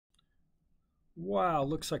Wow,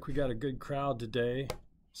 looks like we got a good crowd today.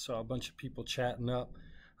 Saw a bunch of people chatting up.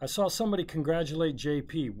 I saw somebody congratulate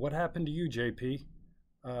JP. What happened to you, JP?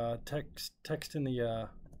 Text in the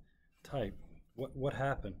type. What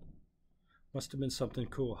happened? Must have been something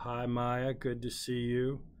cool. Hi, Maya. Good to see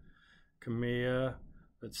you. Camilla.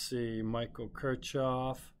 Let's see. Michael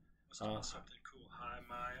Kirchhoff. Must have been something cool. Hi,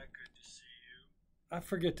 Maya. Good to see you. I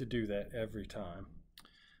forget to do that every time.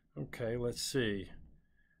 Okay, let's see.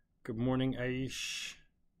 Good morning, Aish.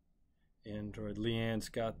 Android. Leanne's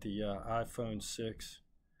got the iPhone 6.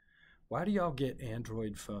 Why do y'all get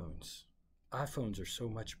Android phones? iPhones are so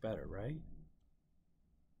much better, right?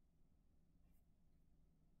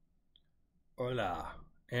 Hola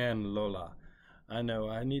and Lola. I know,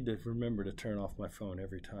 I need to remember to turn off my phone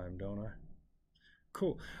every time, don't I?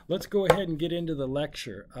 Cool. Let's go ahead and get into the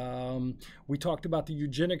lecture. We talked about the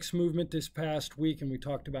eugenics movement this past week, and we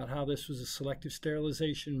talked about how this was a selective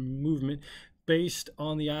sterilization movement based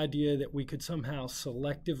on the idea that we could somehow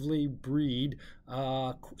selectively breed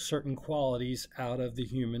certain qualities out of the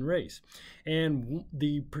human race. And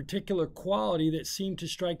the particular quality that seemed to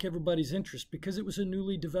strike everybody's interest, because it was a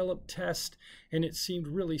newly developed test and it seemed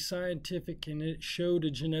really scientific and it showed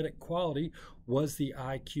a genetic quality, was the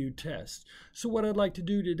IQ test. So what I'd like to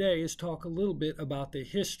do today is talk a little bit about the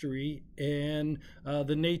history and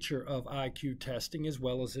the nature of IQ testing as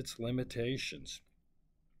well as its limitations.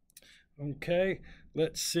 Okay,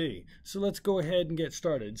 let's see. So let's go ahead and get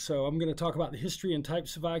started. So I'm going to talk about the history and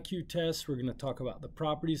types of IQ tests. We're going to talk about the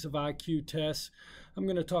properties of IQ tests. I'm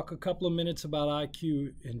going to talk a couple of minutes about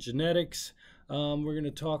IQ and genetics. We're going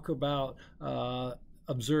to talk about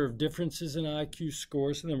observed differences in IQ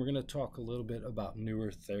scores, and then we're going to talk a little bit about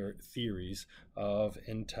newer theories of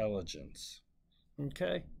intelligence.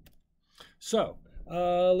 Okay, so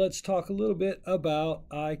let's talk a little bit about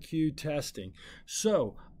IQ testing.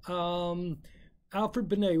 So Alfred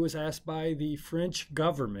Binet was asked by the French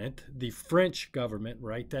government,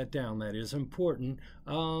 write that down, that is important,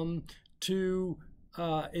 to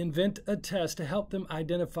invent a test to help them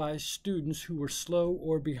identify students who were slow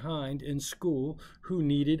or behind in school who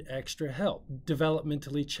needed extra help,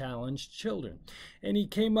 developmentally challenged children. And he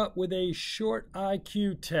came up with a short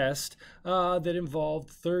IQ test that involved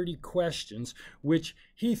 30 questions, which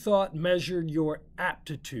he thought measured your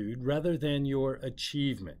aptitude rather than your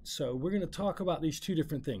achievement. So we're going to talk about these two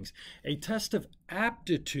different things. A test of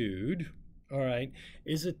aptitude, all right,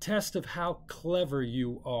 is a test of how clever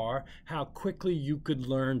you are, how quickly you could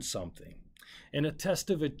learn something. And a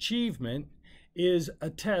test of achievement is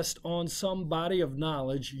a test on some body of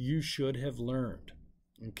knowledge you should have learned.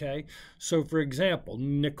 Okay, so for example,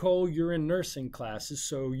 Nicole, you're in nursing classes,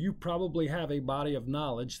 so you probably have a body of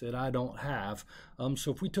knowledge that I don't have.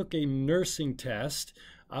 So if we took a nursing test,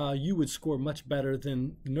 you would score much better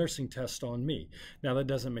than the nursing test on me. Now, that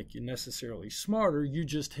doesn't make you necessarily smarter. You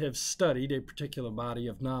just have studied a particular body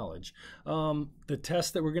of knowledge. The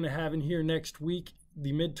test that we're going to have in here next week,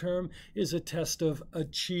 the midterm, is a test of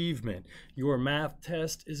achievement. Your math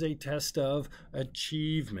test is a test of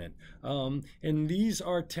achievement. And these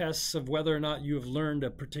are tests of whether or not you have learned a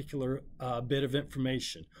particular bit of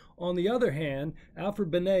information. On the other hand,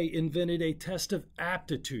 Alfred Binet invented a test of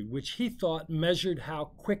aptitude, which he thought measured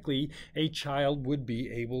how quickly a child would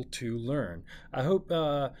be able to learn. I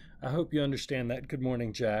hope you understand that. Good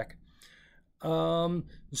morning, Jack.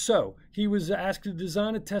 So he was asked to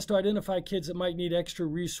design a test to identify kids that might need extra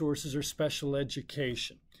resources or special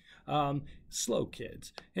education. Slow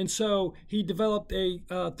kids. And so he developed a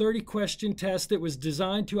 30-question test that was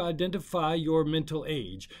designed to identify your mental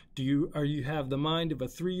age. Do you have the mind of a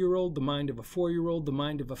 3-year-old, the mind of a 4-year-old, the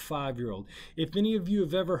mind of a 5-year-old? If any of you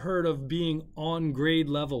have ever heard of being on grade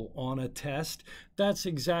level on a test, that's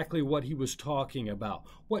exactly what he was talking about.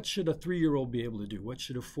 What should a 3-year-old be able to do? What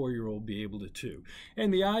should a 4-year-old be able to do?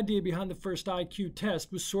 And the idea behind the first IQ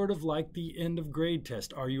test was sort of like the end of grade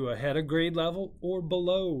test. Are you ahead of grade level or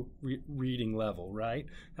below reading level, right?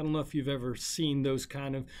 I don't know if you've ever seen those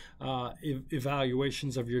kind of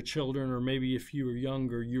evaluations of your children, or maybe if you were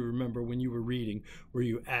younger, you remember when you were reading, were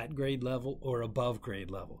you at grade level or above grade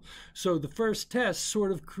level? So the first test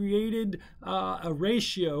sort of created a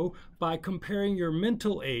ratio by comparing your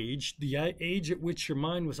mental age, the age at which your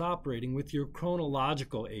mind was operating, with your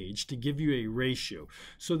chronological age to give you a ratio.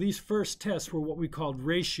 So these first tests were what we called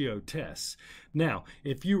ratio tests. Now,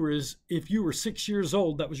 if you were 6 years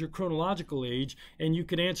old, that was your chronological age, and you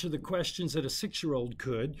could answer the questions that a 6-year-old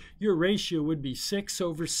could, your ratio would be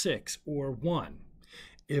 6/6 or 1.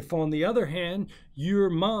 If, on the other hand, your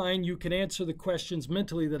mind, you can answer the questions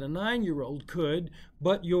mentally that a 9-year-old could,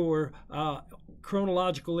 but your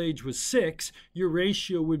chronological age was 6, your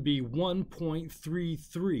ratio would be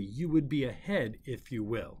 1.33. You would be ahead, if you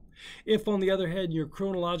will. If, on the other hand, your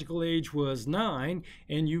chronological age was 9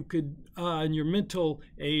 and you could, and your mental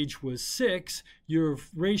age was 6, your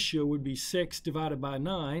ratio would be 6 divided by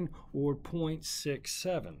 9, or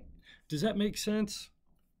 0.67. Does that make sense?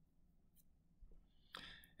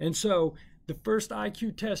 And so the first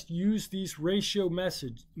IQ test used these ratio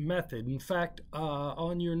method. In fact,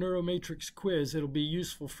 on your Neuromatrix quiz, it'll be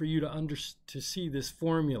useful for you to see this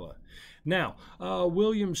formula. Now,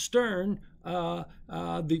 William Stern,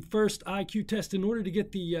 the first IQ test, in order to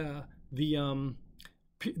get the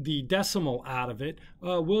decimal out of it,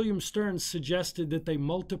 William Stern suggested that they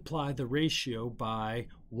multiply the ratio by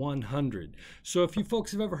 100. So if you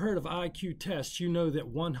folks have ever heard of IQ tests, you know that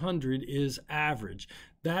 100 is average.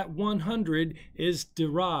 That 100 is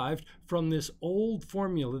derived from this old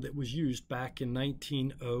formula that was used back in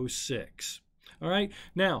 1906. All right,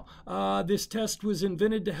 now this test was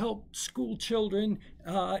invented to help school children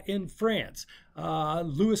in France.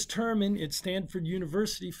 Louis Terman at Stanford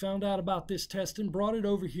University found out about this test and brought it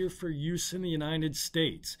over here for use in the United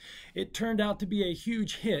States. It turned out to be a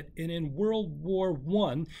huge hit, and in World War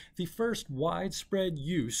I, the first widespread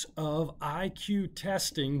use of IQ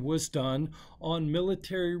testing was done on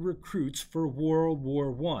military recruits for World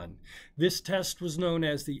War I. This test was known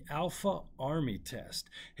as the Alpha Army test.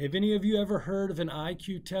 Have any of you ever heard of an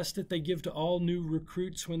IQ test that they give to all new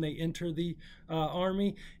recruits when they enter the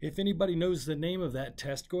Army? If anybody knows the name of that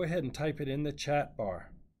test, go ahead and type it in the chat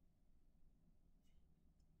bar.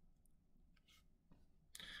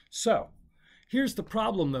 So, here's the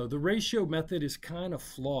problem though. The ratio method is kind of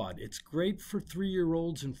flawed. It's great for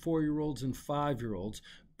 3-year-olds and 4-year-olds and 5-year-olds,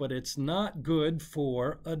 but it's not good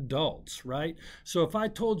for adults, right? So if I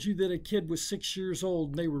told you that a kid was 6 years old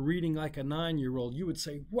and they were reading like a 9-year-old, you would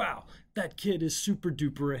say, wow, that kid is super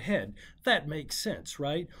duper ahead. That makes sense,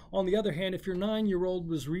 right? On the other hand, if your 9-year-old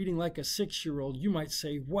was reading like a 6-year-old, you might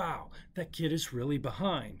say, wow, that kid is really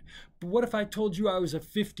behind. But what if I told you I was a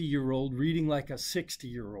 50-year-old reading like a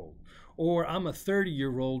 60-year-old? Or I'm a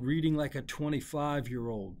 30-year-old reading like a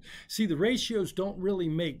 25-year-old. See, the ratios don't really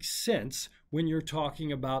make sense when you're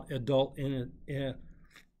talking about adult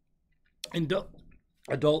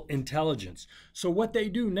intelligence. So what they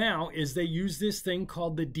do now is they use this thing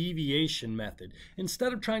called the deviation method.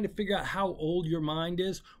 Instead of trying to figure out how old your mind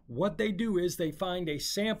is, what they do is they find a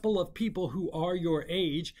sample of people who are your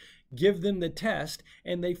age, give them the test,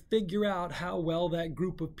 and they figure out how well that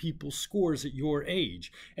group of people scores at your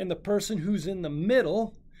age. And the person who's in the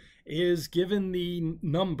middle is given the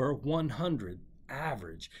number 100,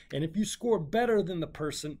 average. And if you score better than the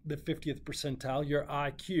person, the 50th percentile, your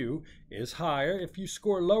IQ is higher. If you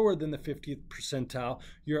score lower than the 50th percentile,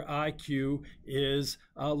 your IQ is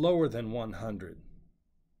lower than 100.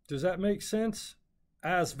 Does that make sense?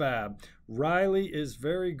 ASVAB. Riley is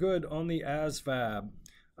very good on the ASVAB.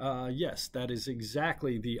 Yes, that is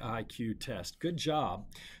exactly the IQ test. Good job.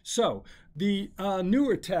 So the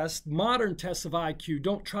newer tests, modern tests of IQ,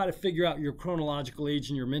 don't try to figure out your chronological age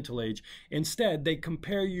and your mental age. Instead, they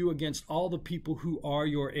compare you against all the people who are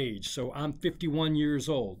your age. So I'm 51 years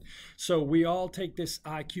old. So we all take this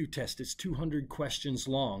IQ test. It's 200 questions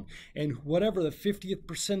long. And whatever the 50th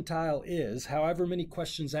percentile is, however many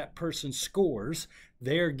questions that person scores,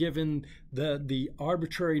 they're given the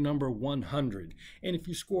arbitrary number 100. And if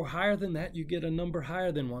you score higher than that, you get a number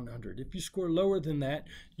higher than 100. If you score lower than that,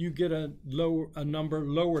 you get a number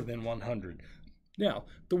lower than 100. Now,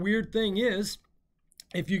 the weird thing is,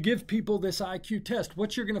 if you give people this IQ test,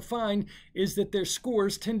 what you're going to find is that their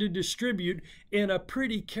scores tend to distribute in a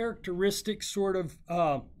pretty characteristic sort of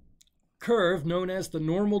curve known as the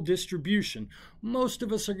normal distribution. Most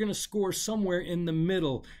of us are going to score somewhere in the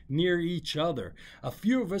middle near each other. A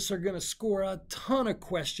few of us are going to score a ton of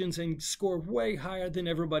questions and score way higher than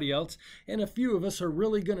everybody else, and a few of us are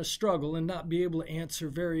really going to struggle and not be able to answer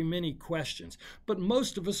very many questions. But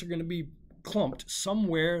most of us are going to be clumped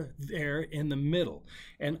somewhere there in the middle.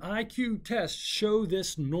 And IQ tests show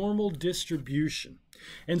this normal distribution.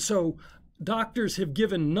 And so doctors have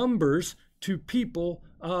given numbers to people,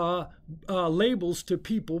 labels to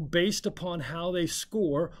people based upon how they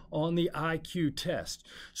score on the IQ test.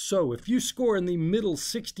 So if you score in the middle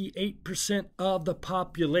 68% of the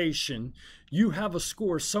population, you have a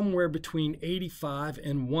score somewhere between 85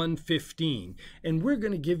 and 115. And we're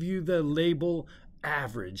going to give you the label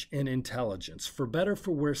average in intelligence. For better,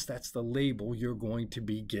 for worse, that's the label you're going to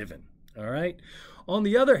be given. All right. On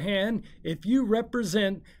the other hand, if you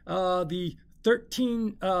represent the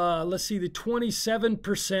let's see, the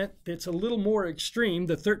 27%, that's a little more extreme,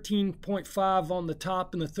 the 13.5 on the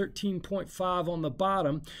top and the 13.5 on the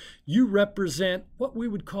bottom, you represent what we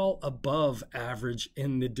would call above average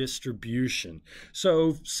in the distribution.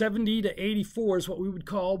 So 70 to 84 is what we would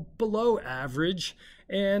call below average,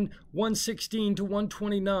 and 116 to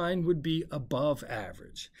 129 would be above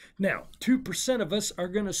average. Now, 2% of us are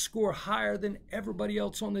going to score higher than everybody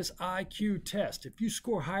else on this IQ test. If you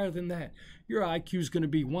score higher than that, your IQ is going to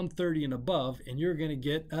be 130 and above, and you're going to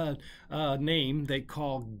get a name they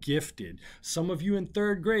call gifted. Some of you in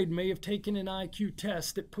 3rd grade may have taken an IQ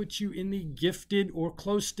test that puts you in the gifted or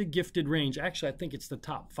close to gifted range. Actually, I think it's the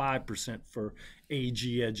top 5% for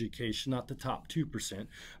AG education, not the top 2%.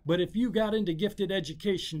 But if you got into gifted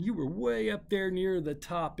education, you were way up there near the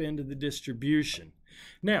top end of the distribution.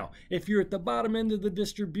 Now, if you're at the bottom end of the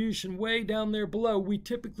distribution, way down there below, we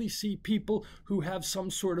typically see people who have some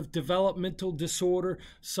sort of developmental disorder,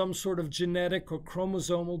 some sort of genetic or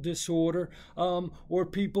chromosomal disorder, or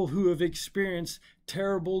people who have experienced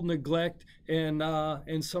terrible neglect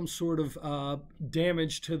and some sort of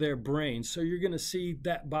damage to their brain. So you're going to see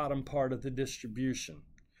that bottom part of the distribution.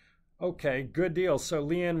 Okay, good deal. So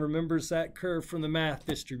Leanne remembers that curve from the math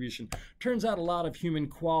distribution. Turns out a lot of human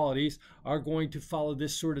qualities are going to follow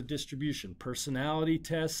this sort of distribution. Personality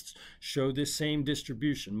tests show this same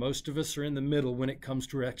distribution. Most of us are in the middle when it comes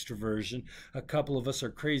to extroversion. A couple of us are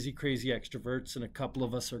crazy, crazy extroverts, and a couple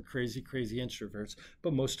of us are crazy, crazy introverts.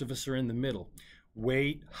 But most of us are in the middle.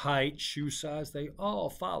 Weight, height, shoe size, they all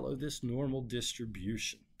follow this normal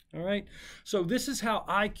distribution. All right, so this is how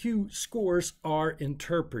IQ scores are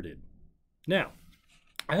interpreted. Now,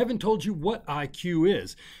 I haven't told you what IQ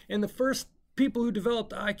is, and the first people who developed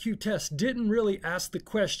the IQ test didn't really ask the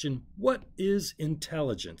question, what is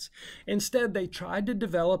intelligence? Instead, they tried to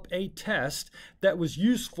develop a test that was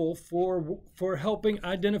useful for helping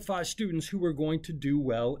identify students who were going to do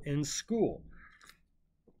well in school.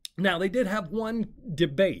 Now, they did have one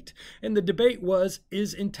debate, and the debate was,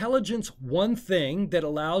 is intelligence one thing that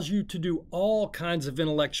allows you to do all kinds of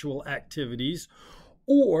intellectual activities,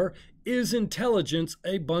 or is intelligence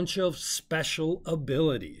a bunch of special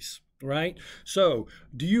abilities, right? So,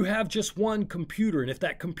 do you have just one computer, and if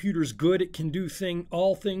that computer's good, it can do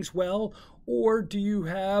all things well? Or do you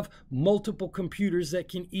have multiple computers that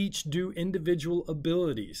can each do individual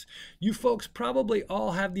abilities? You folks probably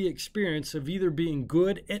all have the experience of either being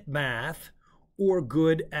good at math or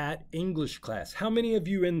good at English class. How many of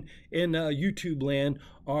you in YouTube land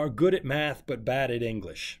are good at math but bad at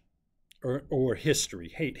English or history,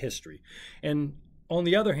 hate history? And on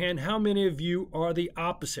the other hand, how many of you are the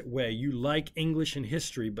opposite way? You like English and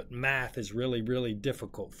history, but math is really, really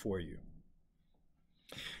difficult for you.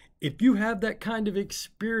 If you have that kind of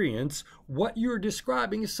experience, what you're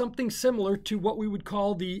describing is something similar to what we would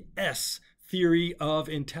call the S theory of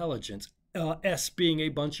intelligence, S being a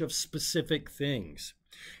bunch of specific things.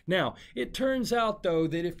 Now, it turns out, though,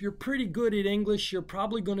 that if you're pretty good at English, you're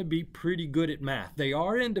probably going to be pretty good at math. They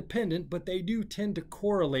are independent, but they do tend to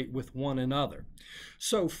correlate with one another.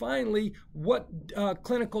 So finally, what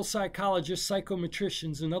clinical psychologists,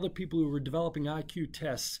 psychometricians, and other people who were developing IQ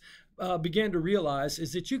tests began to realize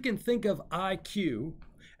is that you can think of IQ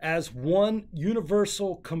as one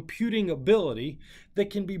universal computing ability that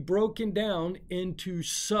can be broken down into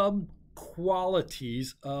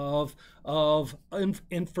sub-qualities of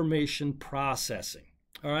information processing.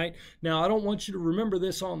 All right. Now, I don't want you to remember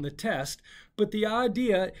this on the test, but the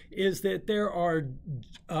idea is that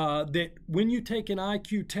that when you take an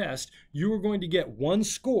IQ test, you are going to get one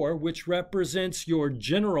score, which represents your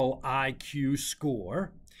general IQ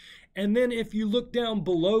score. And then if you look down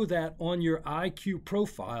below that on your IQ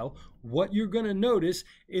profile, what you're going to notice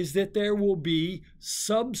is that there will be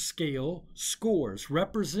subscale scores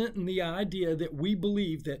representing the idea that we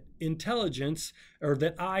believe that intelligence, or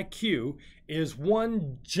that IQ, is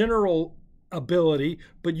one general ability,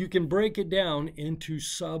 but you can break it down into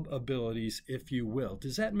sub-abilities, if you will.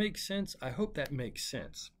 Does that make sense? I hope that makes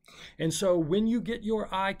sense. And so when you get your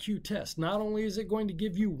IQ test, not only is it going to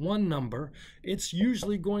give you one number, it's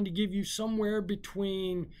usually going to give you somewhere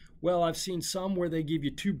between, well, I've seen some where they give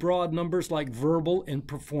you two broad numbers like verbal and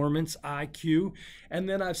performance IQ, and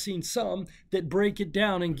then I've seen some that break it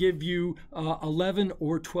down and give you 11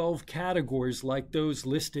 or 12 categories like those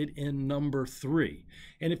listed in number 3.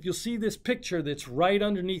 And if you'll see this picture that's right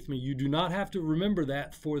underneath me, you do not have to remember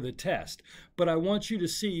that for the test. But I want you to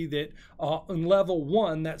see that on level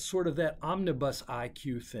 1, that's sort of that omnibus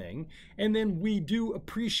IQ thing. And then we do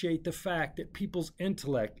appreciate the fact that people's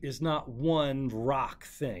intellect is not one rock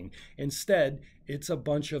thing. setting. Instead, it's a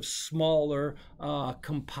bunch of smaller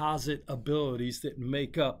composite abilities that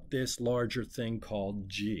make up this larger thing called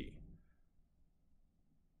G.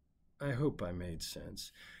 I hope I made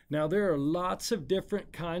sense. Now, there are lots of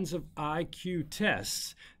different kinds of IQ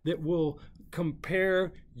tests that will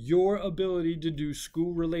compare your ability to do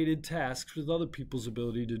school-related tasks with other people's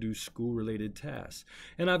ability to do school-related tasks.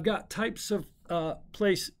 And I've got types of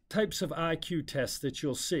IQ tests that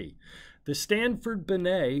you'll see. The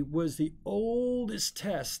Stanford-Binet was the oldest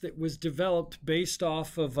test that was developed based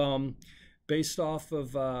off of Alfred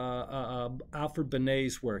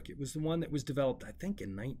Binet's work. It was the one that was developed, I think,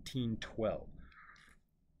 in 1912.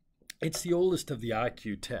 It's the oldest of the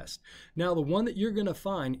IQ tests. Now, the one that you're going to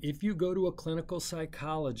find if you go to a clinical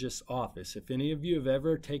psychologist's office, if any of you have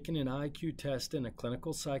ever taken an IQ test in a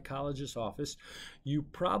clinical psychologist's office, you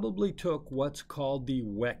probably took what's called the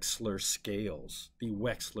Wechsler scales. The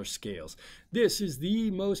Wechsler scales. This is the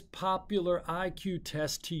most popular IQ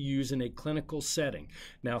test to use in a clinical setting.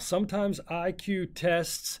 Now, sometimes IQ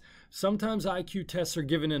tests are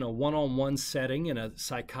given in a one-on-one setting in a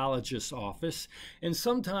psychologist's office, and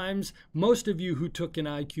sometimes most of you who took an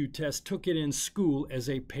IQ test took it in school as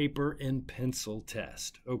a paper and pencil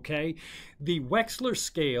test, okay? The Wechsler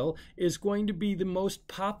scale is going to be the most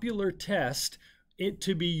popular test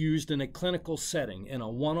to be used in a clinical setting, in a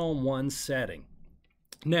one-on-one setting.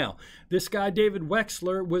 Now, this guy, David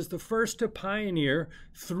Wechsler, was the first to pioneer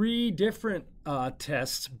 3 different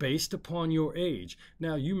tests based upon your age.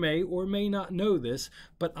 Now, you may or may not know this,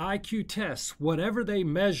 but IQ tests, whatever they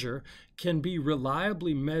measure, can be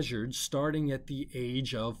reliably measured starting at the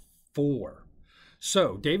age of 4.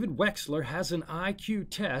 So, David Wechsler has an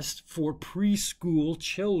IQ test for preschool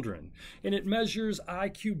children, and it measures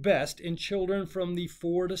IQ best in children from the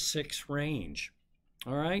 4 to 6 range.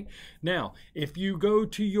 All right. Now, if you go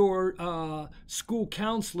to your school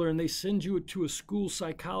counselor and they send you to a school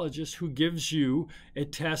psychologist who gives you a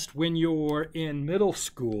test when you're in middle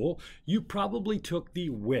school, you probably took the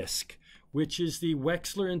WISC, which is the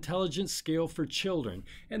Wechsler Intelligence Scale for Children.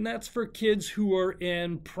 And that's for kids who are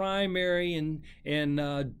in primary and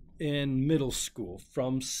in middle school,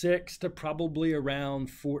 from 6 to probably around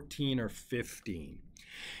 14 or 15.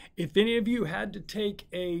 If any of you had to take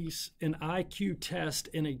an IQ test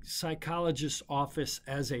in a psychologist's office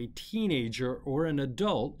as a teenager or an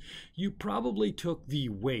adult, you probably took the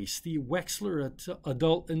WAIS, the Wechsler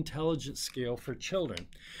Adult Intelligence Scale for Children.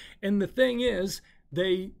 And the thing is,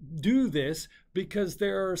 they do this because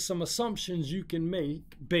there are some assumptions you can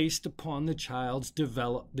make based upon the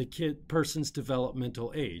person's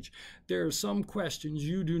developmental age. There are some questions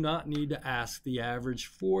you do not need to ask the average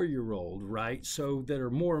 4-year-old, right? So that are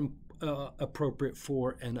more appropriate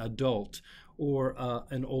for an adult or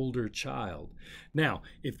an older child. Now,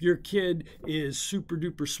 if your kid is super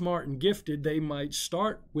duper smart and gifted, they might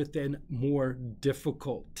start with a more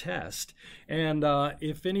difficult test. And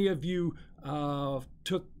if any of you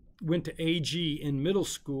went to AG in middle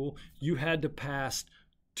school, you had to pass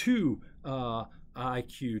 2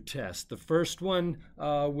 IQ tests. The first one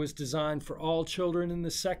was designed for all children, and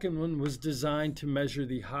the second one was designed to measure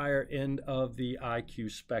the higher end of the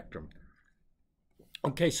IQ spectrum.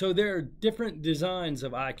 Okay, so there are different designs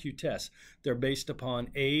of IQ tests. They're based upon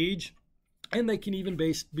age, and they can even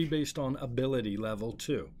be based on ability level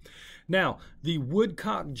too. Now, the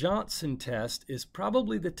Woodcock-Johnson test is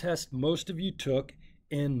probably the test most of you took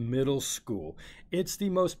in middle school. It's the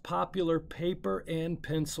most popular paper and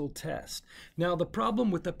pencil test. Now, the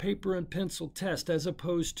problem with the paper and pencil test, as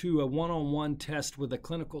opposed to a one-on-one test with a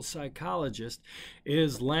clinical psychologist,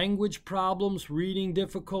 is language problems, reading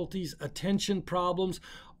difficulties, attention problems.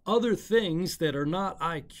 Other things that are not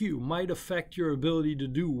IQ might affect your ability to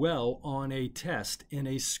do well on a test in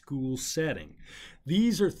a school setting.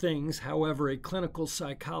 These are things, however, a clinical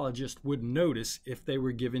psychologist would notice if they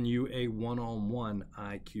were giving you a one-on-one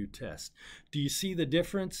IQ test. Do you see the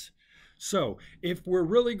difference? So, if we're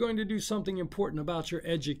really going to do something important about your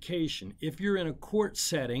education, if you're in a court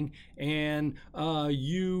setting and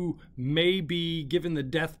you may be given the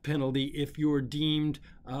death penalty if you're deemed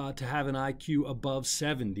to have an IQ above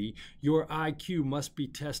 70, your IQ must be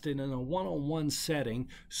tested in a one-on-one setting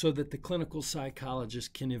so that the clinical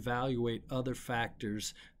psychologist can evaluate other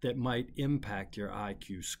factors that might impact your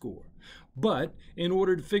IQ score. But in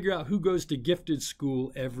order to figure out who goes to gifted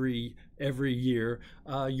school every year,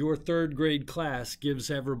 your 3rd grade class gives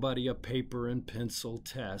everybody a paper and pencil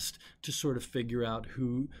test to sort of figure out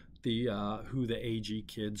who the AG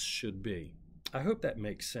kids should be. I hope that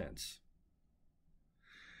makes sense.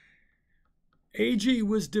 AG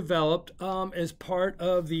was developed as part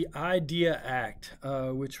of the IDEA Act,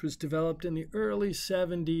 which was developed in the early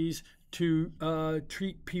 70s to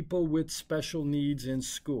treat people with special needs in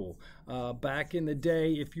school. Back in the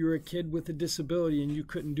day, if you were a kid with a disability and you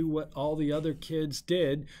couldn't do what all the other kids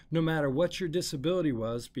did, no matter what your disability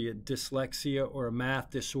was, be it dyslexia or a math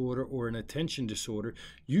disorder or an attention disorder,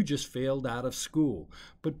 you just failed out of school.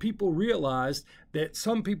 But people realized that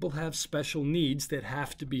some people have special needs that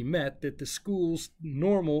have to be met that the school's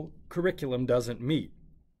normal curriculum doesn't meet.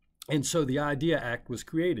 And so the IDEA Act was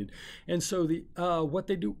created. And so what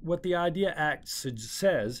the IDEA Act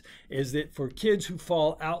says is that for kids who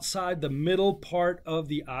fall outside the middle part of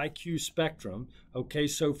the IQ spectrum, okay,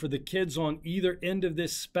 so for the kids on either end of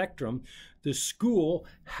this spectrum, the school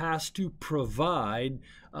has to provide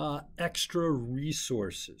extra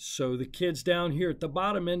resources. So the kids down here at the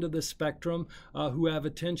bottom end of the spectrum who have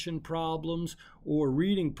attention problems or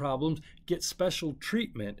reading problems get special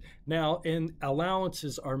treatment. Now, and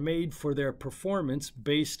allowances are made for their performance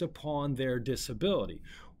based upon their disability.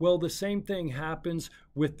 Well, the same thing happens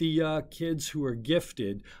with the kids who are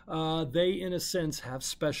gifted. They, in a sense, have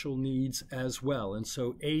special needs as well. And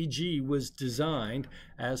so AG was designed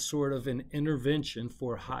as sort of an intervention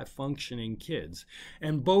for high-functioning kids.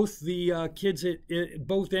 And both the kids at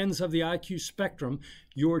both ends of the IQ spectrum,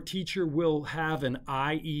 your teacher will have an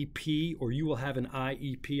IEP, or you will have an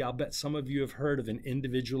IEP. I'll bet some of you have heard of an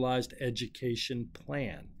individualized education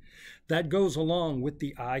plan. That goes along with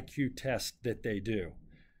the IQ test that they do,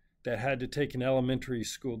 that had to take in elementary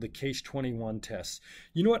school, the Case 21 tests.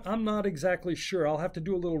 You know what? I'm not exactly sure. I'll have to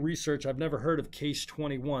do a little research. I've never heard of Case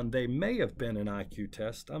 21. They may have been an IQ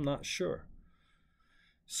test. I'm not sure.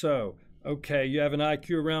 So, okay, you have an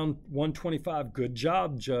IQ around 125. Good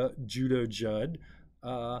job, Judo Judd.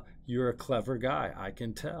 You're a clever guy, I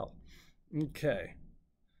can tell. Okay.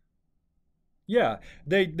 Yeah,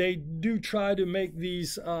 they do try to make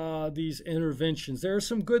these interventions. There are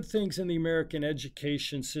some good things in the American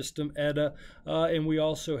education system, EDA, and we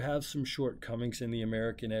also have some shortcomings in the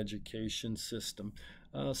American education system.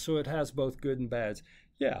 So it has both good and bads.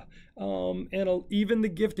 Yeah, and even the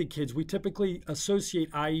gifted kids, we typically associate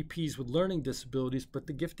IEPs with learning disabilities, but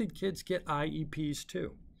the gifted kids get IEPs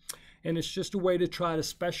too. And it's just a way to try to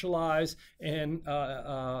specialize and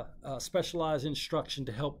specialize instruction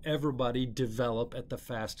to help everybody develop at the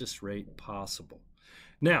fastest rate possible.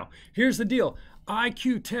 Now, here's the deal.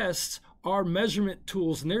 IQ tests are measurement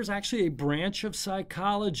tools, and there's actually a branch of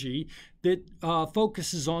psychology that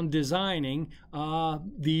focuses on designing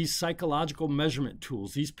these psychological measurement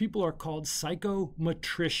tools. These people are called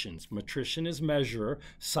psychometricians. Metrician is measurer,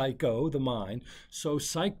 psycho, the mind. So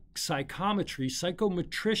psychometry,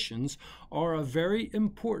 psychometricians are a very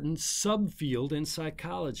important subfield in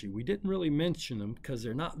psychology. We didn't really mention them because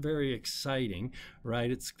they're not very exciting,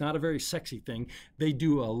 right? It's not a very sexy thing. They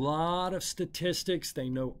do a lot of statistics. They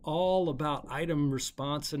know all about item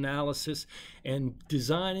response analysis and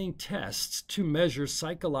designing tests to measure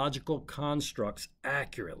psychological constructs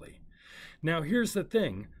accurately. Now, here's the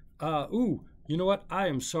thing. You know what? I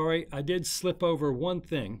am sorry. I did slip over one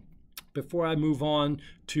thing before I move on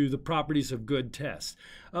to the properties of good tests.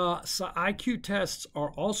 So IQ tests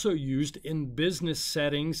are also used in business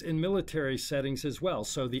settings and military settings as well.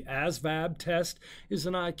 So the ASVAB test is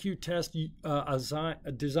an IQ test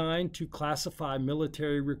designed to classify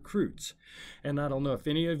military recruits. And I don't know if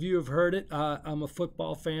any of you have heard it. I'm a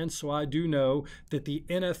football fan, so I do know that the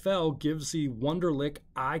NFL gives the Wonderlic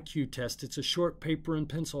IQ test. It's a short paper and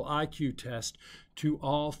pencil IQ test to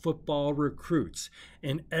all football recruits.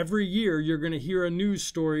 And every year you're going to hear a news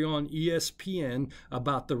story on ESPN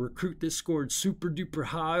about the recruit that scored super duper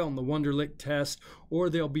high on the Wonderlic test, or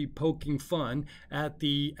they'll be poking fun at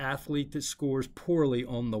the athlete that scores poorly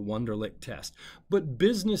on the Wonderlic test. But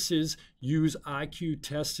businesses use IQ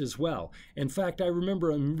tests as well. In fact, I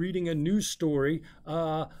remember reading a news story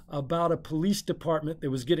about a police department that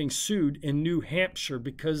was getting sued in New Hampshire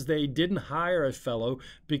because they didn't hire a fellow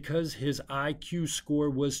because his IQ score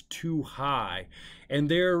was too high. And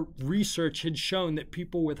their research had shown that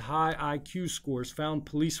people with high IQ scores found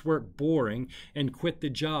police work boring and quit the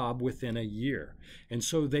job within a year. And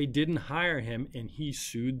so they didn't hire him, and he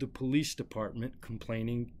sued the police department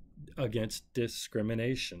complaining against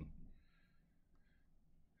discrimination.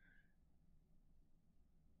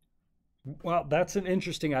 Well, that's an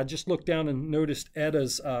interesting. I just looked down and noticed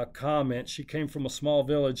Edda's comment. She came from a small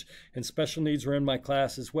village, and special needs were in my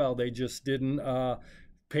class as well. They just didn't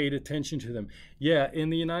paid attention to them. Yeah, in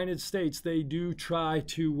the United States, they do try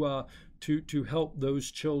to help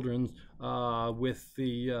those children with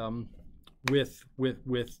the with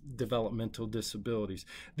developmental disabilities.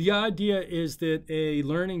 The idea is that a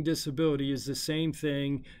learning disability is the same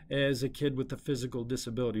thing as a kid with a physical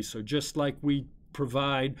disability. So just like we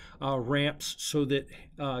provide ramps so that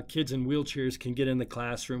kids in wheelchairs can get in the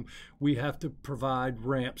classroom, we have to provide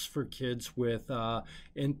ramps for kids with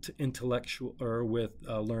intellectual or with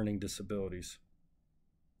learning disabilities.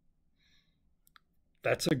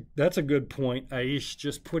 That's a good point. Aish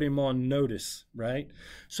just put him on notice, right?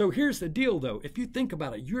 So here's the deal, though. If you think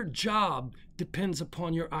about it, your job depends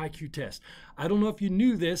upon your IQ test. I don't know if you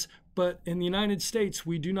knew this, but in the United States,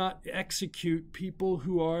 we do not execute people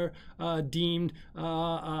who are deemed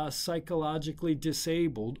psychologically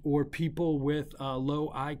disabled or people with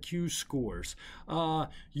low IQ scores.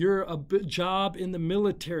 Your job in the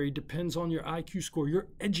military depends on your IQ score. Your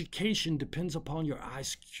education depends upon your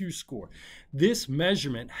IQ score. This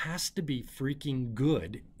measurement has to be freaking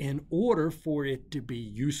good in order for it to be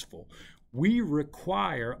useful. We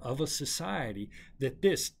require of a society that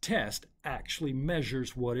this test actually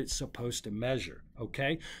measures what it's supposed to measure,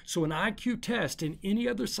 okay? So an IQ test and any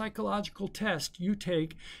other psychological test you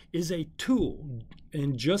take is a tool.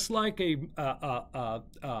 And just like a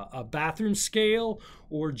bathroom scale,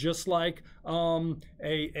 or just like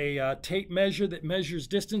a tape measure that measures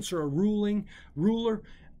distance, or a ruler,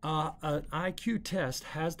 an IQ test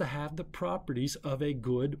has to have the properties of a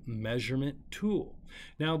good measurement tool.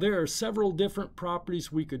 Now, there are several different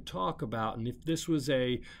properties we could talk about, and if this was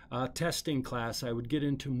a testing class, I would get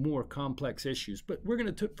into more complex issues, but we're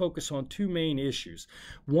going to focus on two main issues.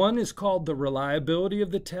 One is called the reliability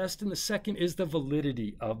of the test, and the second is the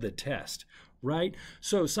validity of the test. Right?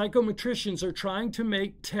 So psychometricians are trying to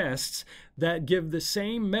make tests that give the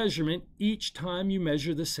same measurement each time you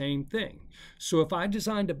measure the same thing. So if I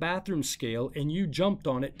designed a bathroom scale and you jumped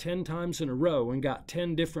on it 10 times in a row and got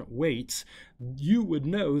 10 different weights, you would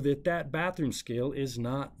know that that bathroom scale is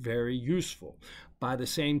not very useful. By the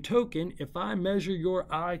same token, if I measure your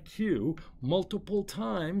IQ multiple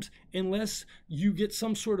times, unless you get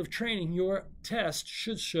some sort of training, your test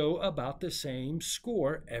should show about the same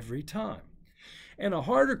score every time. And a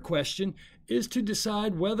harder question is to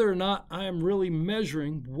decide whether or not I am really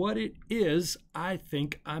measuring what it is I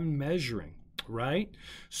think I'm measuring, right?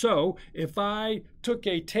 So if I took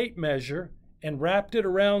a tape measure and wrapped it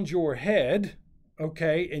around your head,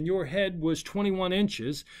 okay, and your head was 21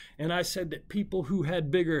 inches, and I said that people who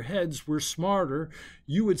had bigger heads were smarter,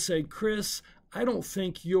 you would say, Chris, I don't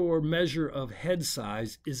think your measure of head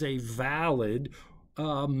size is a valid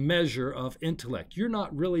measure of intellect. You're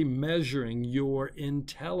not really measuring your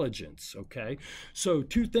intelligence, okay? So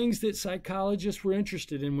two things that psychologists were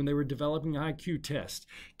interested in when they were developing IQ tests.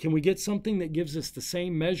 Can we get something that gives us the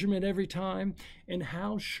same measurement every time? And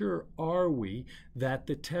how sure are we that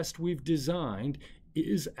the test we've designed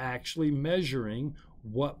is actually measuring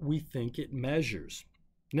what we think it measures?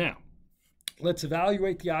 Now, let's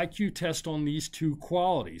evaluate the IQ test on these two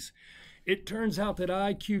qualities. It turns out that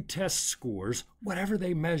IQ test scores, whatever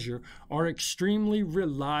they measure, are extremely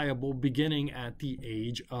reliable beginning at the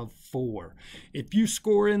age of 4. If you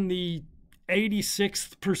score in the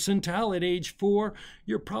 86th percentile at age 4,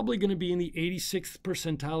 you're probably going to be in the 86th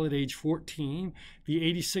percentile at age 14, the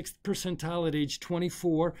 86th percentile at age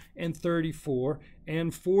 24, and 34,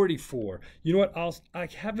 and 44. You know what? I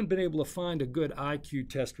haven't been able to find a good IQ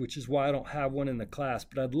test, which is why I don't have one in the class,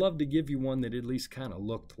 but I'd love to give you one that at least kind of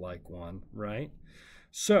looked like one, right?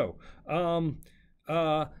 So, you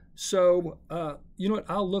know what?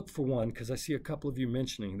 I'll look for one because I see a couple of you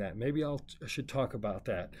mentioning that. Maybe I should talk about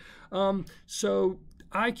that. So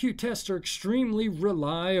IQ tests are extremely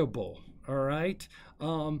reliable, all right?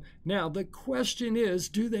 Now, the question is,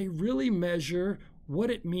 do they really measure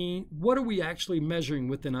what it means? What are we actually measuring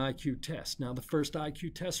with an IQ test? Now, the first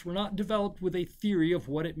IQ tests were not developed with a theory of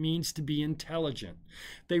what it means to be intelligent.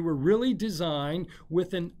 They were really designed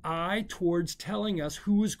with an eye towards telling us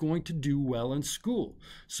who is going to do well in school.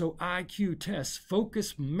 So IQ tests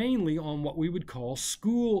focus mainly on what we would call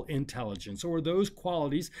school intelligence, or those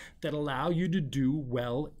qualities that allow you to do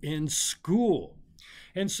well in school.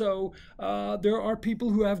 And so there are people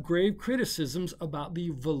who have grave criticisms about the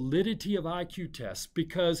validity of IQ tests,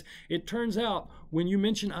 because it turns out when you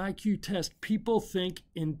mention IQ test, people think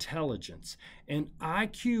intelligence. And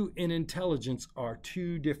IQ and intelligence are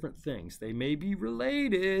two different things. They may be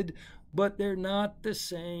related, but they're not the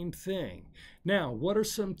same thing. Now, what are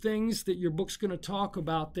some things that your book's going to talk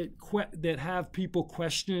about that have people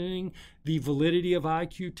questioning the validity of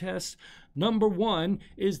IQ tests? Number one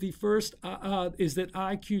is the first is that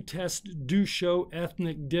IQ tests do show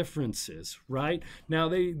ethnic differences, right? Now,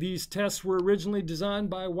 these tests were originally designed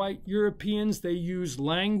by white Europeans. They use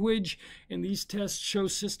language, and these tests show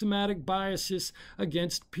systematic biases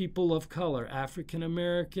against people of color, African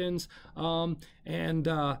Americans, and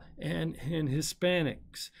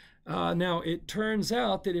Hispanics. Now, it turns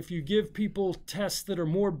out that if you give people tests that are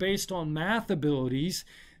more based on math abilities,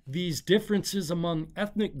 these differences among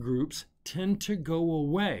ethnic groups tend to go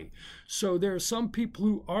away. So there are some people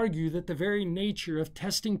who argue that the very nature of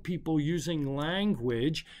testing people using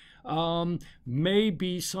language may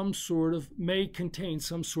contain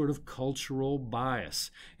some sort of cultural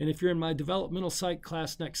bias. And if you're in my developmental psych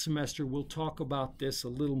class next semester, we'll talk about this a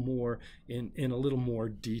little more in a little more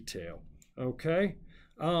detail. Okay?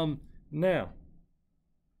 Now,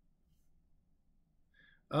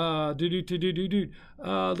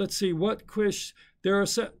 let's see what quiz there are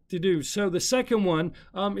to do. So the second one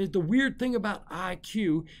is the weird thing about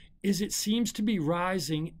IQ is it seems to be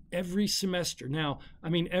rising every semester. Now, I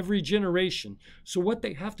mean, every generation. So what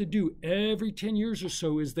they have to do every 10 years or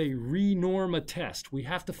so is they renorm a test. We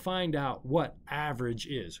have to find out what average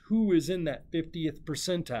is, who is in that 50th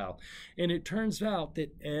percentile. And it turns out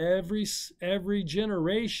that every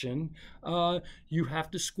generation, you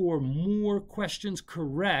have to score more questions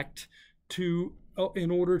correct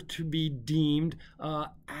in order to be deemed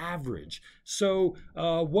average. So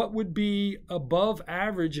what would be above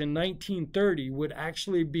average in 1930 would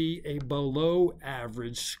actually be a below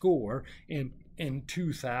average score in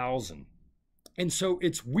 2000. And so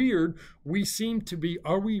it's weird. We seem to be,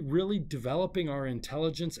 are we really developing our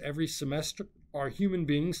intelligence every semester? Are human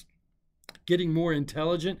beings getting more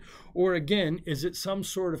intelligent? Or again, is it some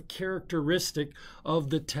sort of characteristic of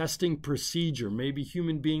the testing procedure? Maybe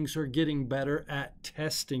human beings are getting better at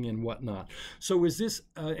testing and whatnot. So is this,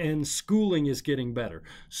 and schooling is getting better.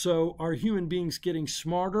 So are human beings getting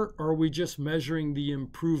smarter, or are we just measuring the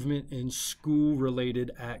improvement in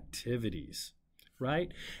school-related activities?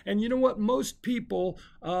 Right? And you know what? Most people,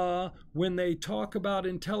 when they talk about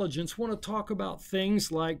intelligence, want to talk about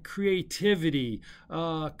things like creativity,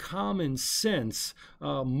 common sense,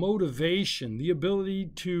 motivation, the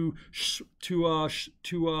ability to schmooze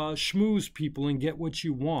people and get what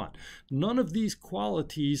you want. None of these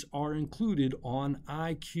qualities are included on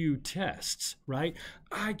IQ tests, right?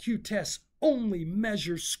 IQ tests only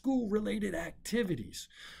measure school-related activities.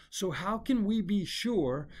 So how can we be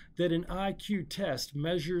sure that an IQ test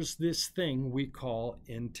measures this thing we call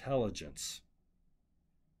intelligence?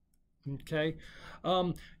 Okay.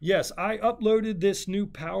 Yes, I uploaded this new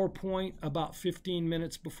PowerPoint about 15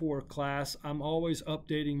 minutes before class. I'm always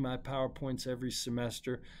updating my PowerPoints every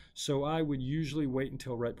semester, so I would usually wait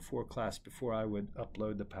until right before class before I would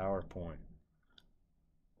upload the PowerPoint.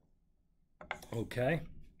 Okay.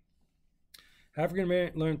 African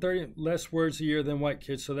Americans learn 30 less words a year than white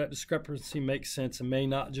kids, so that discrepancy makes sense and may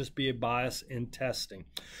not just be a bias in testing.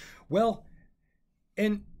 Well,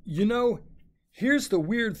 and you know, here's the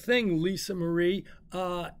weird thing, Lisa Marie.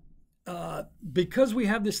 Because we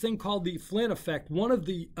have this thing called the Flynn effect, one of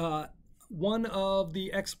the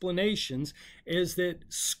explanations is that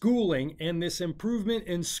schooling and this improvement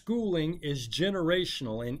in schooling is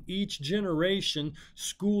generational, and each generation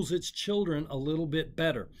schools its children a little bit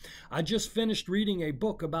better. I just finished reading a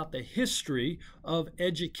book about the history of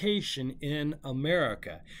education in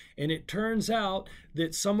America, and it turns out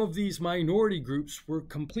that some of these minority groups were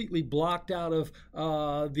completely blocked out of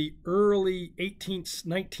the early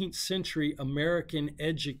 19th century American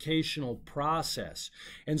educational process.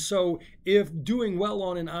 And so if doing well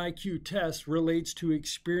on an IQ test relates to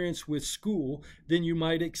experience with school, then you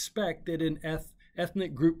might expect that an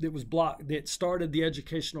ethnic group that started the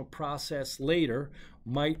educational process later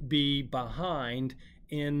might be behind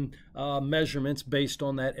in measurements based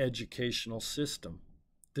on that educational system.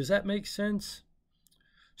 Does that make sense?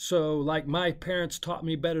 So like my parents taught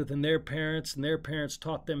me better than their parents, and their parents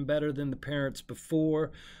taught them better than the parents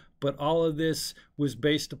before, but all of this was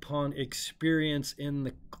based upon experience in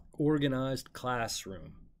the organized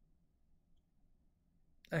classroom.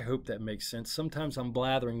 I hope that makes sense. Sometimes I'm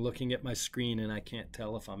blathering looking at my screen and I can't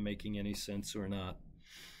tell if I'm making any sense or not.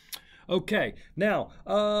 Okay, now,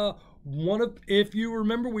 if you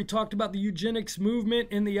remember, we talked about the eugenics movement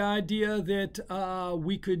and the idea that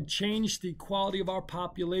we could change the quality of our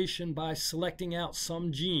population by selecting out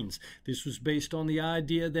some genes. This was based on the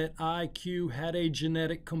idea that IQ had a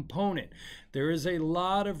genetic component. There is a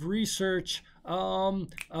lot of research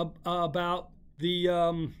about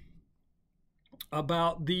the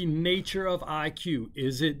about the nature of IQ.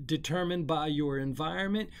 Is it determined by your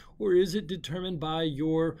environment, or is it determined by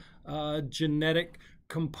your genetic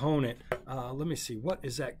component? Let me see, what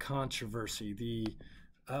is that controversy? The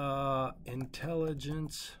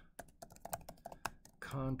intelligence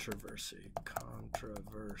controversy,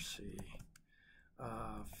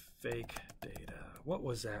 fake data. What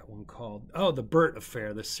was that one called? Oh, the Burt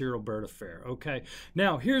affair, the Cyril Burt affair. Okay,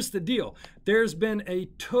 now here's the deal. There's been a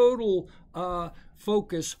total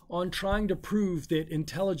focus on trying to prove that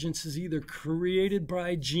intelligence is either created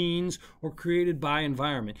by genes or created by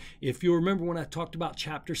environment. If you remember when I talked about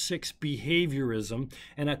chapter 6 behaviorism,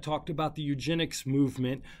 and I talked about the eugenics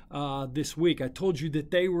movement this week, I told you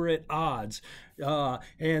that they were at odds.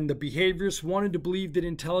 And the behaviorists wanted to believe that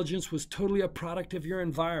intelligence was totally a product of your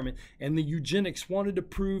environment, and the eugenics wanted to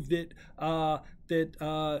prove that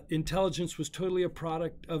intelligence was totally a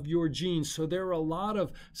product of your genes. So there are a lot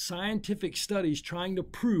of scientific studies trying to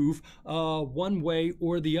prove one way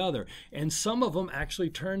or the other. And some of them actually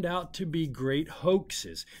turned out to be great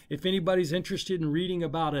hoaxes. If anybody's interested in reading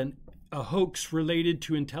about a hoax related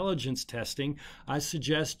to intelligence testing, I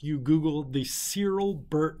suggest you Google the Cyril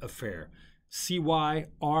Burt affair.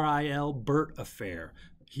 Cyril Burt affair.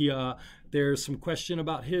 There's some question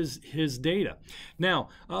about his data. Now,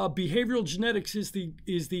 behavioral genetics is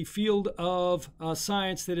the field of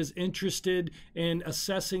science that is interested in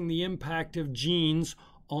assessing the impact of genes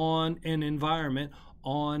on an environment,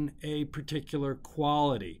 on a particular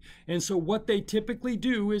quality. And so what they typically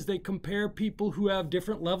do is they compare people who have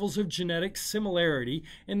different levels of genetic similarity,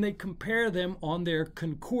 and they compare them on their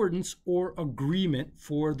concordance or agreement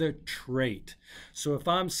for the trait. So if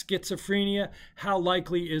I'm schizophrenia, how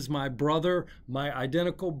likely is my brother, my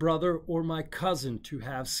identical brother, or my cousin to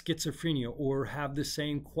have schizophrenia or have the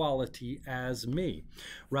same quality as me,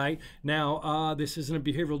 right? Now, this isn't a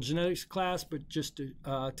behavioral genetics class, but just to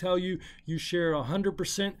tell you, you share 100%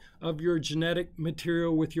 of your genetic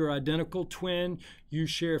material with your identical twin. You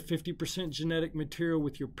share 50% genetic material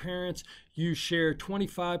with your parents. You share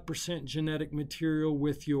 25% genetic material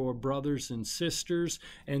with your brothers and sisters,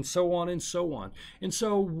 and so on and so on. And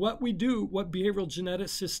so what behavioral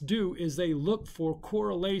geneticists do is they look for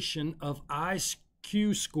correlation of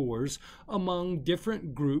IQ scores among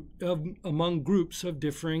groups of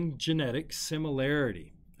differing genetic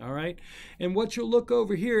similarity. All right, and what you'll look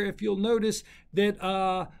over here, if you'll notice that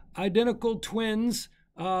identical twins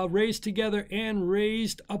raised together and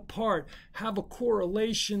raised apart have a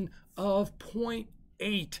correlation of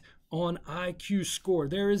 0.8 on IQ score.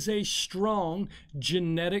 There is a strong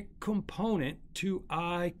genetic component to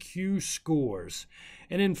IQ scores.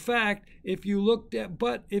 And in fact, if you'll look,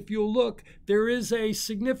 there is a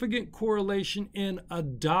significant correlation in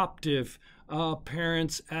adoptive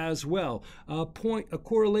parents as well. A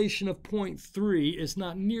correlation of 0.3 is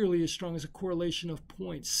not nearly as strong as a correlation of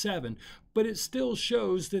 0.7, but it still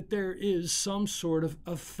shows that there is some sort of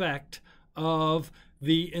effect of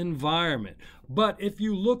the environment. But if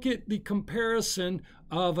you look at the comparison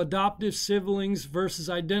of adoptive siblings versus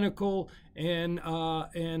identical and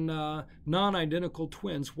non-identical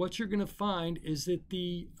twins, what you're going to find is that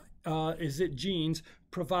genes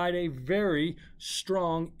provide a very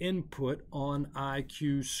strong input on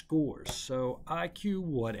IQ scores. So IQ,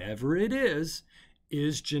 whatever it is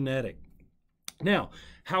genetic. Now,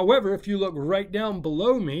 however, if you look right down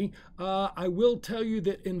below me, I will tell you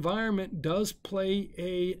that environment does play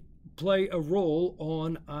a role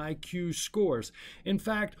on IQ scores. In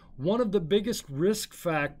fact, one of the biggest risk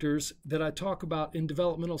factors that I talk about in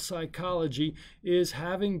developmental psychology is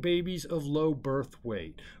having babies of low birth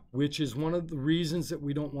weight, which is one of the reasons that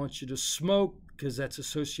we don't want you to smoke, because that's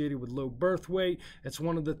associated with low birth weight. It's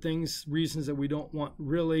one of the reasons that we don't want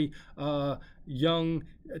really young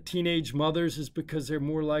teenage mothers, is because they're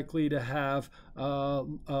more likely to have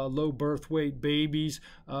low birth weight babies.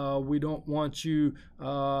 We don't want you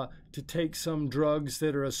to take some drugs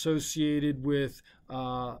that are associated with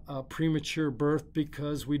premature birth,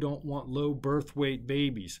 because we don't want low birth weight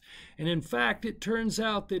babies. And in fact, it turns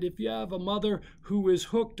out that if you have a mother who is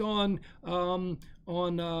hooked on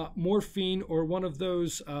morphine or one of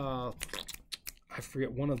those, I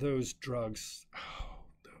forget, one of those drugs.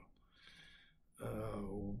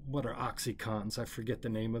 What are Oxycontins? I forget the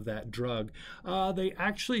name of that drug. They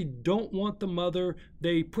actually don't want the mother.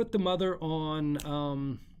 They put the mother on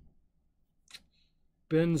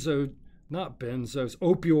opioids.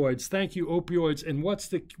 Thank you, opioids. And what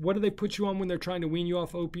do they put you on when they're trying to wean you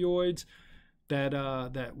off opioids?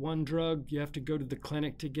 That one drug, you have to go to the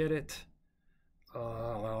clinic to get it.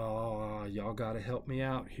 Y'all got to help me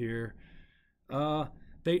out here.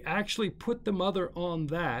 They actually put the mother on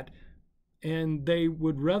that and they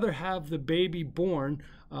would rather have the baby born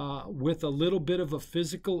with a little bit of a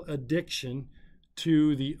physical addiction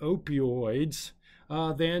to the opioids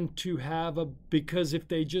than to have because if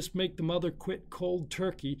they just make the mother quit cold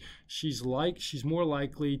turkey, she's more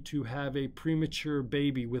likely to have a premature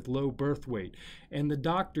baby with low birth weight. And the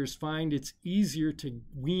doctors find it's easier to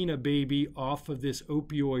wean a baby off of this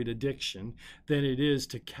opioid addiction than it is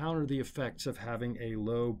to counter the effects of having a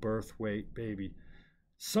low birth weight baby.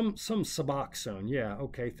 Some Suboxone, yeah,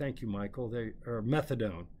 okay, thank you, Michael. Or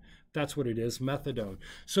methadone. That's what it is, methadone.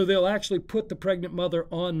 So they'll actually put the pregnant mother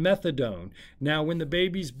on methadone. Now, when the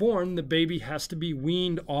baby's born, the baby has to be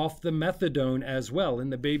weaned off the methadone as well,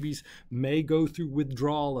 and the babies may go through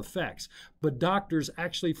withdrawal effects. But doctors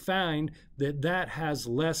actually find that that has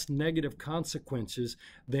less negative consequences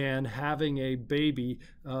than having a baby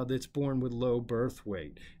that's born with low birth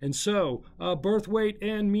weight. And so birth weight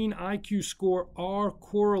and mean IQ score are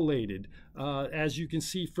correlated, as you can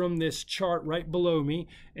see from this chart right below me.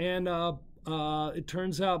 And it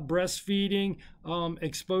turns out breastfeeding,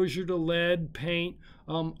 exposure to lead, paint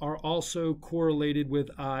are also correlated with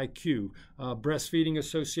IQ. Breastfeeding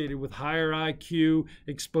associated with higher IQ,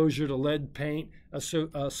 exposure to lead paint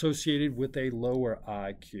associated with a lower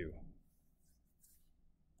IQ.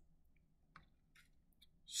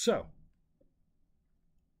 So,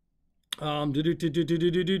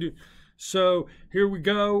 so here we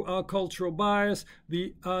go, cultural bias.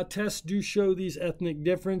 The tests do show these ethnic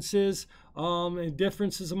differences and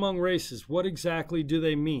differences among races. What exactly do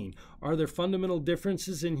they mean? Are there fundamental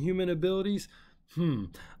differences in human abilities?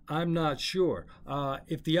 I'm not sure.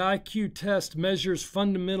 If the IQ test measures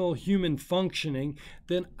fundamental human functioning,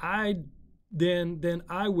 then I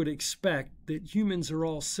would expect that humans are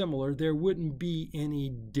all similar. There wouldn't be any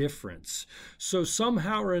difference. So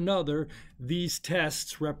somehow or another, these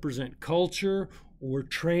tests represent culture or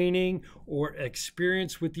training or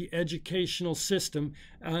experience with the educational system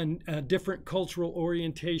and different cultural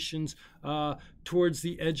orientations towards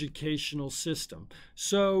the educational system.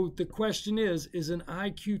 So the question is an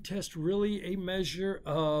IQ test really a measure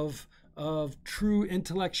of true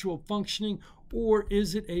intellectual functioning, or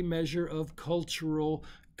is it a measure of cultural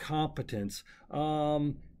competence?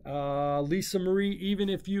 Lisa Marie, even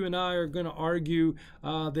if you and I are going to argue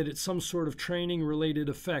that it's some sort of training related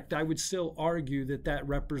effect, I would still argue that that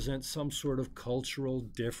represents some sort of cultural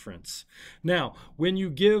difference. Now, when you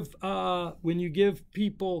give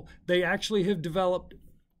people, they actually have developed,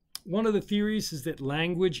 one of the theories is that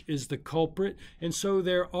language is the culprit, and so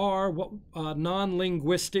there are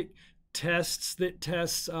non-linguistic tests that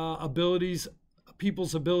test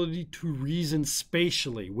people's ability to reason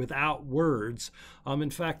spatially without words.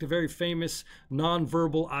 In fact, a very famous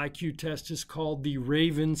nonverbal IQ test is called the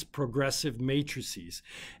Raven's Progressive Matrices.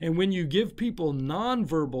 And when you give people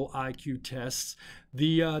nonverbal IQ tests,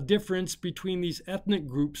 the difference between these ethnic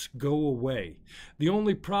groups go away. The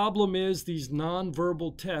only problem is these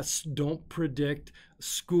nonverbal tests don't predict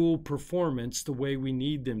school performance the way we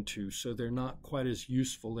need them to, so they're not quite as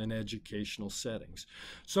useful in educational settings.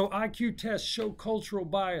 So IQ tests show cultural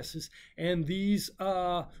biases, and these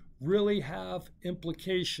really have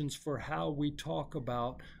implications for how we talk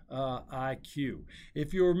about IQ.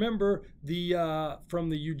 If you remember from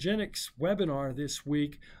the eugenics webinar this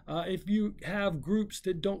week, if you have groups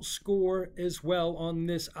that don't score as well on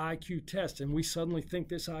this IQ test, and we suddenly think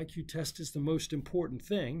this IQ test is the most important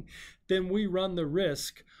thing, then we run the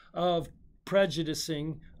risk of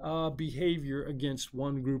prejudicing behavior against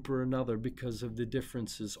one group or another because of the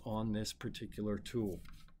differences on this particular tool.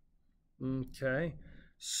 Okay.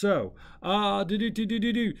 So,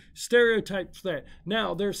 stereotypes that.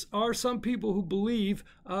 Now, there are some people who believe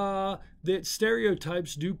that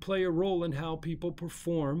stereotypes do play a role in how people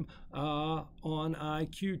perform on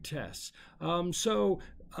IQ tests.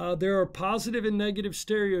 There are positive and negative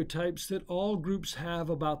stereotypes that all groups have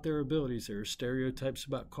about their abilities. There are stereotypes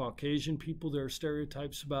about Caucasian people. There are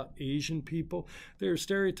stereotypes about Asian people. There are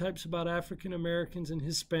stereotypes about African Americans and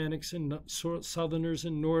Hispanics and Southerners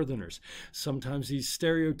and Northerners. Sometimes these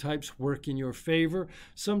stereotypes work in your favor.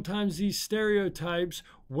 Sometimes these stereotypes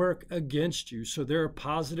work against you. So there are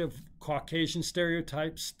positive Caucasian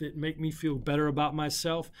stereotypes that make me feel better about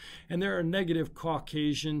myself, and there are negative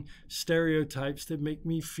Caucasian stereotypes that make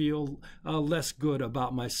me feel less good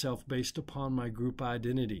about myself based upon my group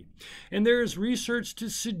identity. And there is research to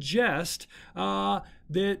suggest that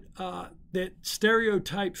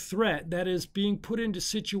stereotype threat, that is being put into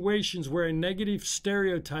situations where a negative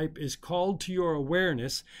stereotype is called to your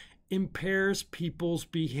awareness, impairs people's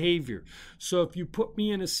behavior. So if you put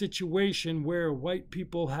me in a situation where white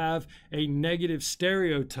people have a negative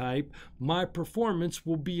stereotype, my performance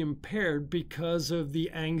will be impaired because of the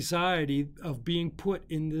anxiety of being put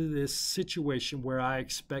into this situation where I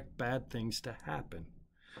expect bad things to happen.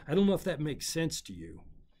 I don't know if that makes sense to you.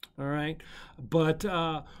 All right. But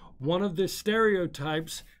one of the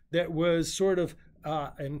stereotypes that was sort of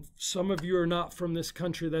and some of you are not from this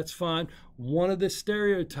country, that's fine. One of the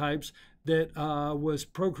stereotypes that was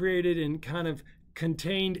procreated and kind of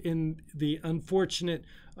contained in the unfortunate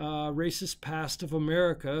racist past of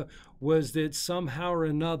America was that somehow or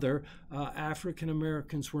another African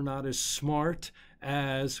Americans were not as smart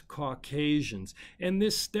as Caucasians. And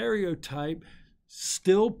this stereotype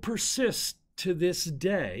still persists to this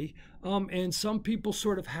day, and some people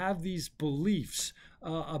sort of have these beliefs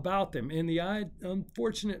about them. And the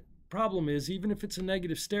unfortunate problem is, even if it's a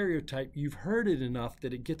negative stereotype, you've heard it enough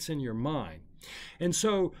that it gets in your mind. And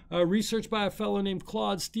so research by a fellow named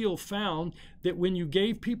Claude Steele found that when you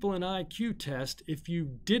gave people an IQ test, if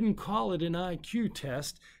you didn't call it an IQ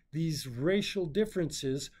test, these racial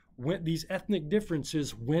differences these ethnic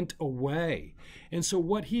differences went away. And so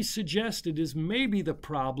what he suggested is maybe the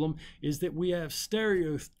problem is that we have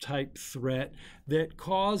stereotype threat that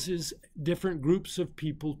causes different groups of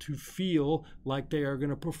people to feel like they are going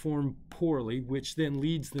to perform poorly, which then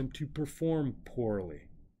leads them to perform poorly.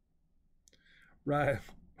 Right.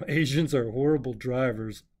 Asians are horrible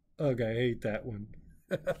drivers. Ugh, I hate that one.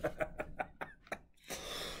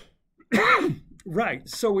 Right.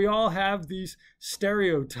 So we all have these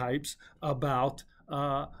stereotypes about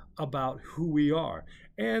who we are.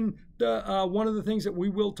 And one of the things that we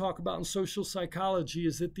will talk about in social psychology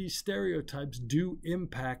is that these stereotypes do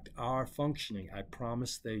impact our functioning. I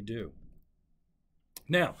promise they do.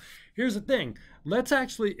 Now, here's the thing. Let's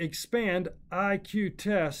actually expand IQ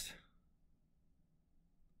test.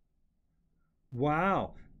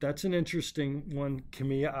 Wow, that's an interesting one,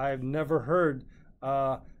 Camilla. I've never heard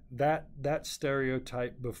that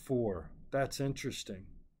stereotype before. That's interesting.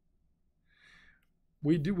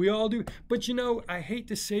 We all do. But you know, I hate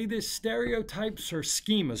to say this, stereotypes are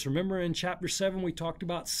schemas. Remember in chapter 7 we talked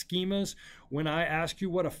about schemas? When I ask you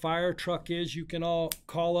what a fire truck is, you can all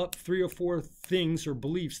call up 3 or 4 things or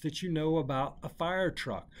beliefs that you know about a fire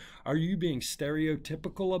truck. Are you being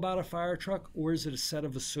stereotypical about a fire truck, or is it a set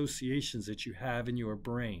of associations that you have in your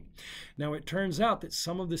brain? Now it turns out that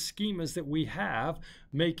some of the schemas that we have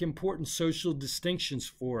make important social distinctions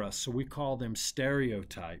for us, so we call them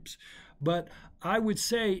stereotypes. But I would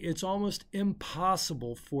say it's almost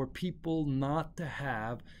impossible for people not to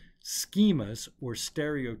have schemas or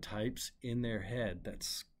stereotypes in their head.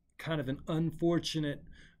 That's kind of an unfortunate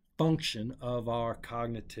function of our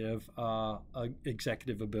cognitive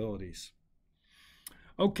executive abilities.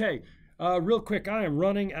 Okay. Real quick, I am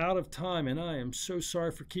running out of time, and I am so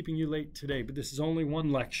sorry for keeping you late today, but this is only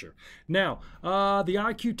one lecture. Now, the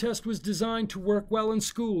IQ test was designed to work well in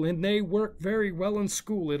school, and they work very well in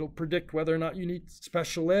school. It'll predict whether or not you need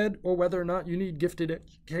special ed or whether or not you need gifted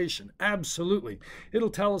education. Absolutely.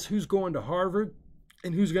 It'll tell us who's going to Harvard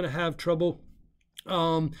and who's going to have trouble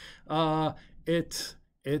Iowa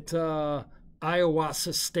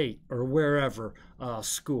State or wherever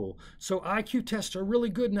school. So IQ tests are really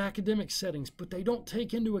good in academic settings, but they don't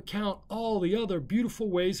take into account all the other beautiful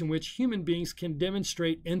ways in which human beings can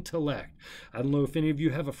demonstrate intellect. I don't know if any of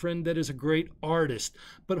you have a friend that is a great artist,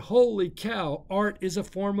 but holy cow, art is a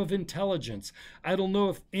form of intelligence. I don't know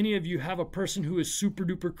if any of you have a person who is super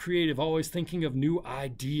duper creative, always thinking of new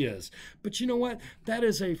ideas. But you know what? That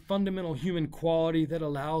is a fundamental human quality that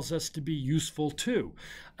allows us to be useful too.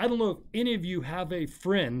 I don't know if any of you have a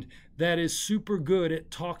friend that is super good at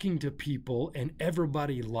talking to people and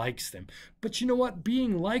everybody likes them. But you know what?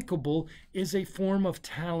 Being likable is a form of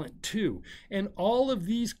talent too. And all of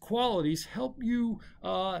these qualities help you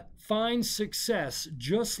find success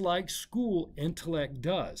just like school intellect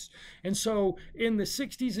does. And so in the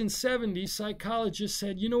 60s and 70s, psychologists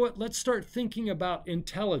said, you know what? Let's start thinking about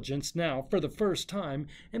intelligence now for the first time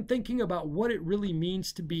and thinking about what it really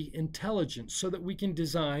means to be intelligent so that we can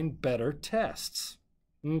design better tests.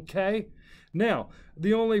 Okay, now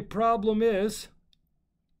the only problem is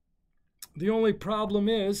we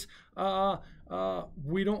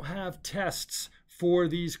don't have tests for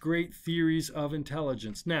these great theories of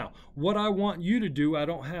intelligence. Now, what I want you to do, I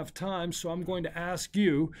don't have time, so I'm going to ask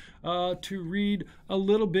you to read a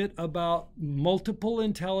little bit about multiple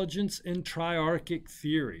intelligence and triarchic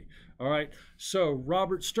theory. All right, so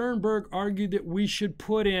Robert Sternberg argued that we should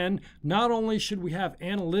put in, not only should we have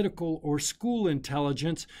analytical or school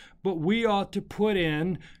intelligence, but we ought to put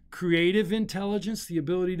in creative intelligence, the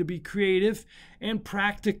ability to be creative, and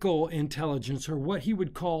practical intelligence, or what he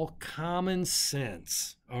would call common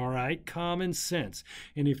sense. All right, common sense.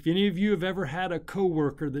 And if any of you have ever had a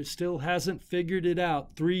coworker that still hasn't figured it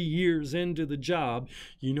out 3 years into the job,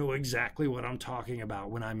 you know exactly what I'm talking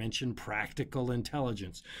about when I mention practical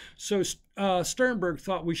intelligence. So Sternberg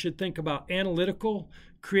thought we should think about analytical,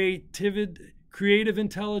 creative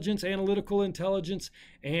intelligence, analytical intelligence,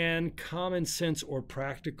 and common sense or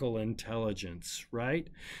practical intelligence, right?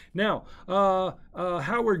 Now,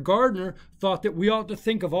 Howard Gardner thought that we ought to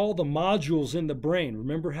think of all the modules in the brain.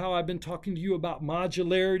 Remember how I've been talking to you about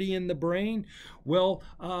modularity in the brain? Well,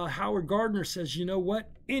 Howard Gardner says, you know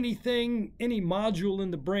what? Any module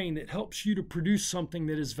in the brain that helps you to produce something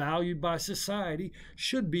that is valued by society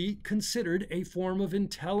should be considered a form of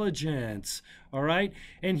intelligence. All right?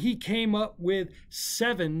 And he came up with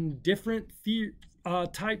 7 different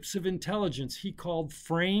types of intelligence he called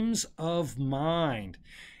frames of mind.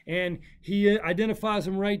 And he identifies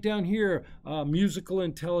them right down here: musical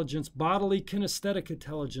intelligence, bodily kinesthetic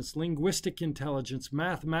intelligence, linguistic intelligence,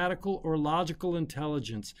 mathematical or logical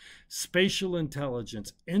intelligence, spatial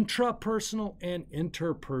intelligence, intrapersonal and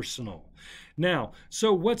interpersonal. Now,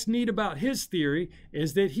 so what's neat about his theory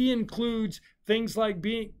is that he includes things like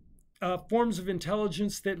forms of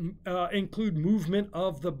intelligence that include movement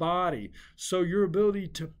of the body. So your ability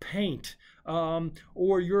to paint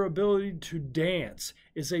or your ability to dance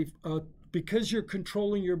is because you're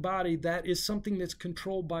controlling your body, that is something that's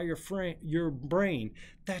controlled by your brain.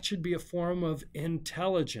 That should be a form of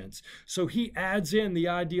intelligence. So he adds in the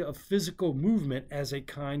idea of physical movement as a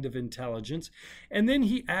kind of intelligence. And then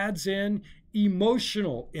he adds in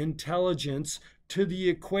emotional intelligence to the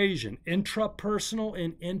equation, intrapersonal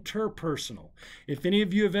and interpersonal. If any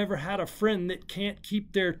of you have ever had a friend that can't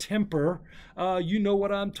keep their temper, you know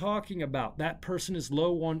what I'm talking about. That person is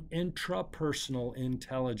low on intrapersonal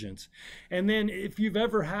intelligence. And then if you've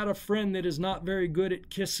ever had a friend that is not very good at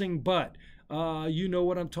kissing butt, you know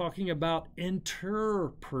what I'm talking about,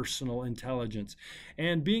 interpersonal intelligence.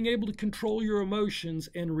 And being able to control your emotions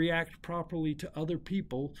and react properly to other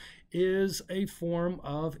people is a form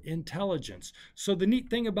of intelligence. So the neat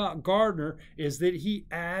thing about Gardner is that he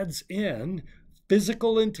adds in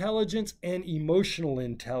physical intelligence and emotional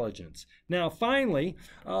intelligence. Now, finally,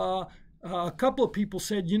 a couple of people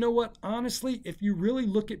said, you know what, honestly, if you really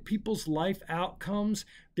look at people's life outcomes,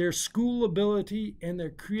 their school ability and their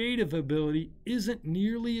creative ability isn't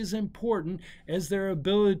nearly as important as their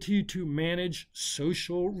ability to manage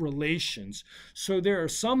social relations. So there are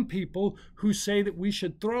some people who say that we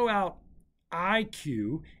should throw out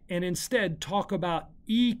IQ and instead talk about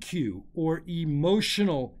EQ, or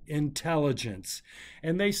emotional intelligence.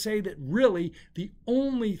 And they say that really the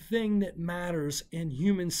only thing that matters in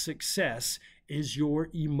human success is your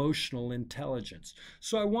emotional intelligence.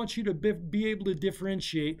 So I want you to be able to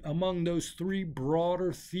differentiate among those 3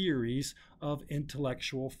 broader theories of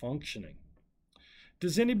intellectual functioning.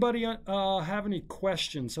 Does anybody have any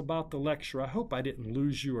questions about the lecture? I hope I didn't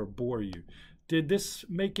lose you or bore you. Did this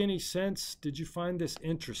make any sense? Did you find this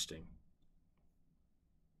interesting?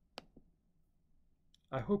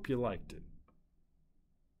 I hope you liked it.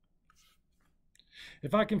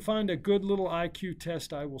 If I can find a good little IQ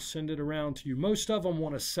test, I will send it around to you. Most of them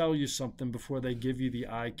want to sell you something before they give you the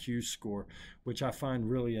IQ score, which I find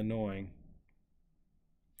really annoying.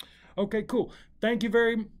 Okay, cool. Thank you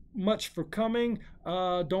very much for coming.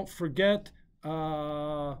 Don't forget,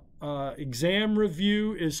 exam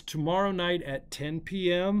review is tomorrow night at 10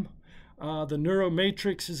 p.m. The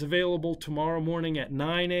Neuromatrix is available tomorrow morning at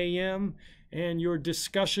 9 a.m. And your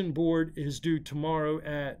discussion board is due tomorrow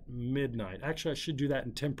at midnight. Actually, I should do that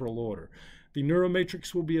in temporal order. The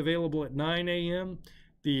Neuromatrix will be available at 9 a.m.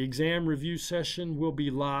 The exam review session will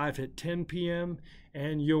be live at 10 p.m.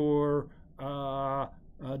 And your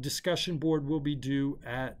discussion board will be due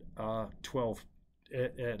at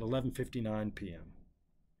 11:59 p.m.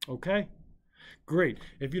 Okay? Great.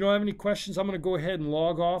 If you don't have any questions, I'm going to go ahead and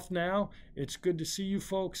log off now. It's good to see you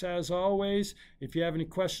folks as always. If you have any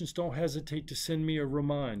questions, don't hesitate to send me a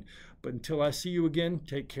remind. But until I see you again,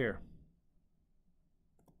 take care.